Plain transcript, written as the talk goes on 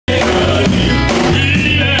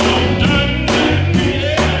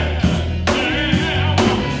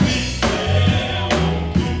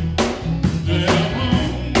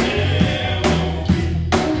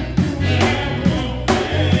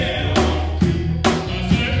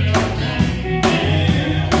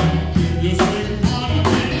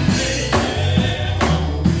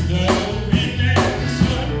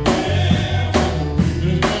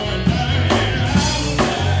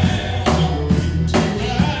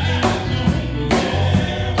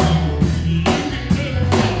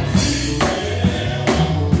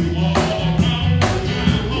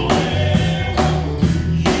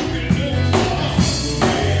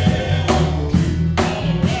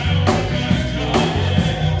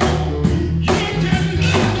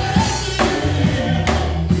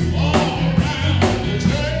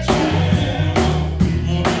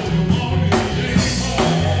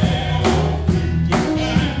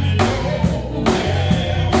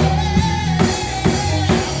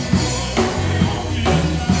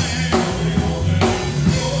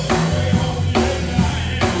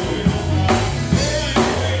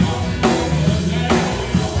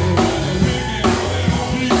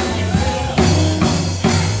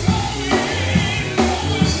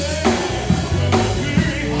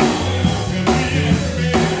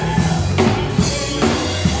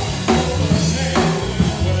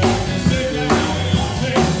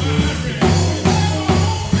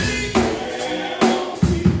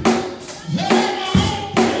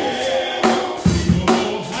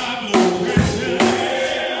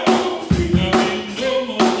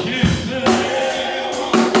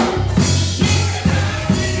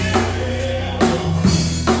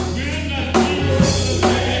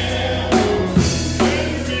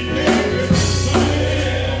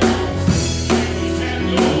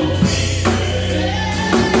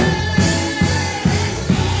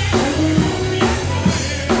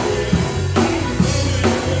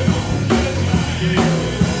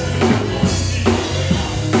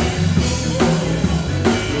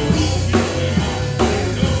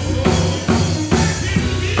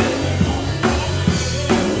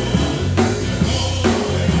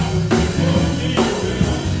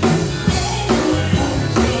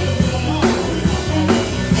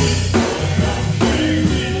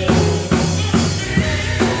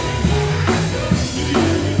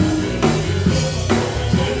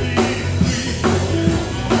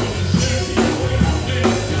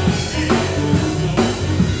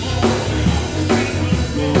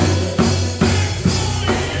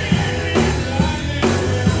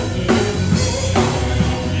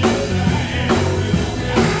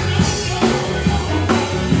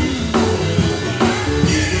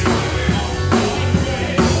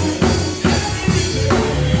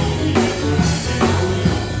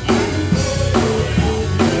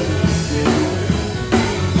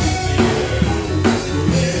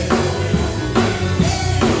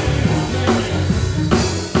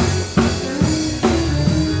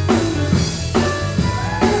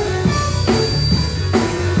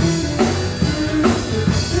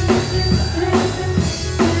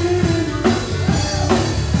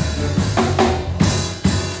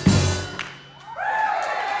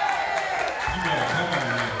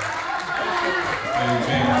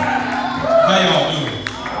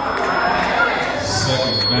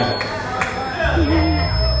second back.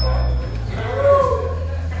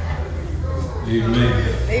 Amen.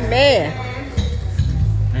 Amen.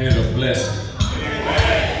 Ain't it a blessing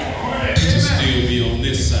to still be on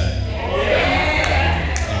this side?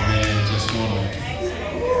 Amen. Just want to,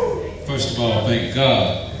 first of all, thank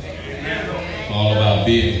God for all of our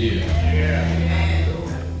being here.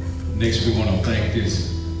 Next, we want to thank this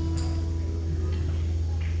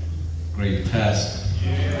great pastor.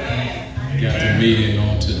 Got the meeting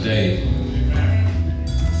on today.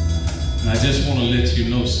 And I just want to let you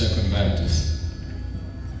know, Second Baptist,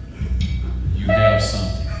 you have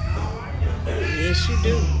something. Yes, you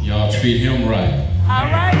do. Y'all treat him right. All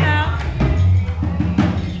right now.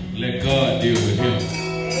 Let God deal with him.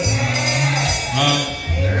 Huh?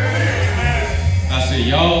 I said,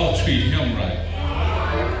 y'all treat him right.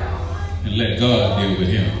 And let God deal with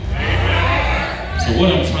him. So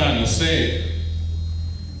what I'm trying to say,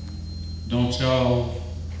 don't y'all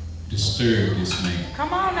disturb this man.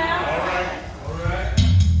 Come on now. All right.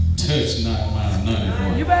 Touch not my anointed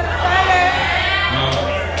one. You better say that.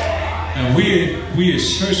 And we as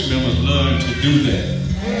church members learn to do that.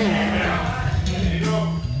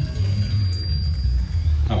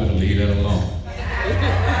 I better leave that alone.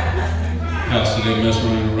 Pastor, they mess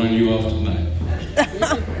around and run you off tonight.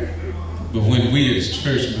 But when we as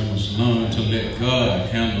church members learn to let God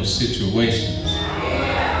handle situations,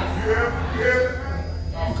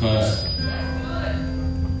 because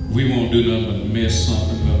we won't do nothing but miss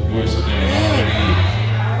something worse than it already is.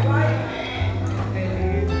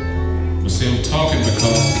 But see, I'm talking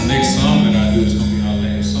because the next song that I do is going to be our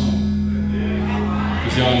last song.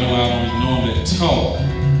 Because y'all know I don't normally talk.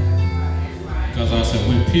 Because I said,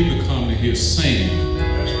 when people come to hear singing,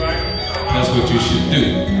 that's what you should do.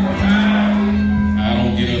 I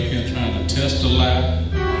don't get up here trying to test a lie,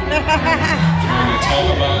 trying to talk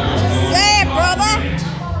about what's going on. Say it, brother.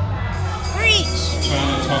 Preach.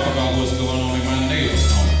 Trying to talk about what's going on in my neighbor's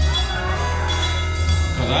home.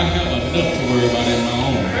 Because I have enough to worry about in my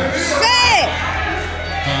own house. Say it.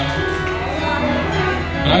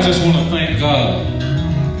 But I just want to thank God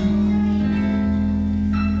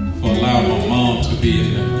for allowing my mom to be in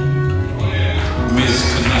the midst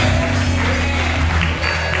tonight.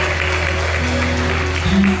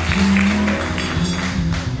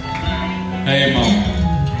 Hey, Mama.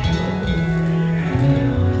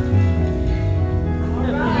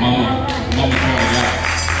 Mama coming out.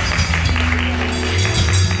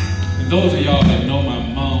 And those of y'all that know my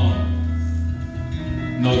mom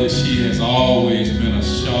know that she has always been a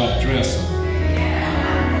sharp dresser.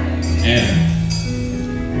 And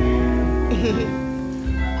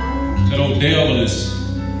that old devil is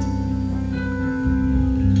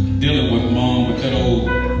dealing with mom with that old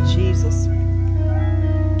Jesus.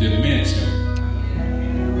 dementia.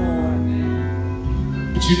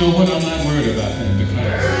 But you know what? I'm not worried about that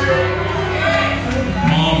because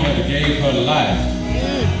mom had to gave her life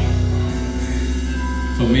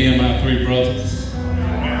for me and my 3 brothers,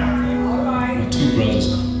 my 2 brothers,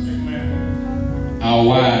 our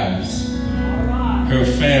wives, her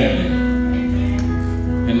family.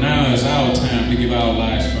 And now is our time to give our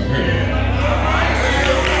lives for her.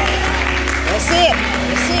 That's it.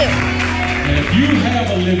 That's it. And if you have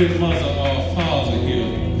a living mother or father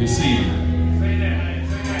here this evening,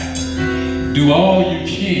 do all you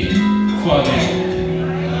can for them.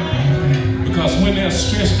 Because when they're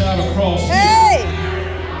stretched out across Hey!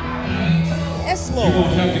 Yes, you Lord.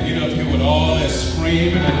 won't have to get up here with all that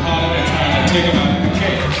screaming and hollering and trying to take them out of the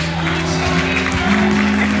cage.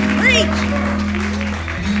 Preach.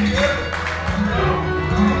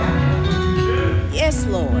 Yes,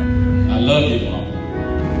 Lord. I love you, Mama.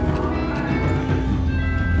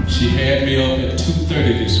 She had me up at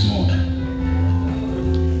 2:30 this morning.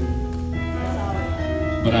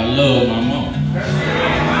 But I love my mom.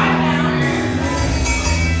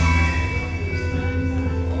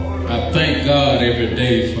 I thank God every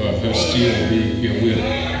day for her still being here with us.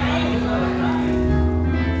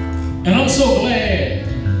 And I'm so glad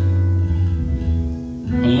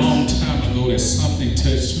a long time ago that something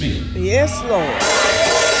touched me. Yes, Lord.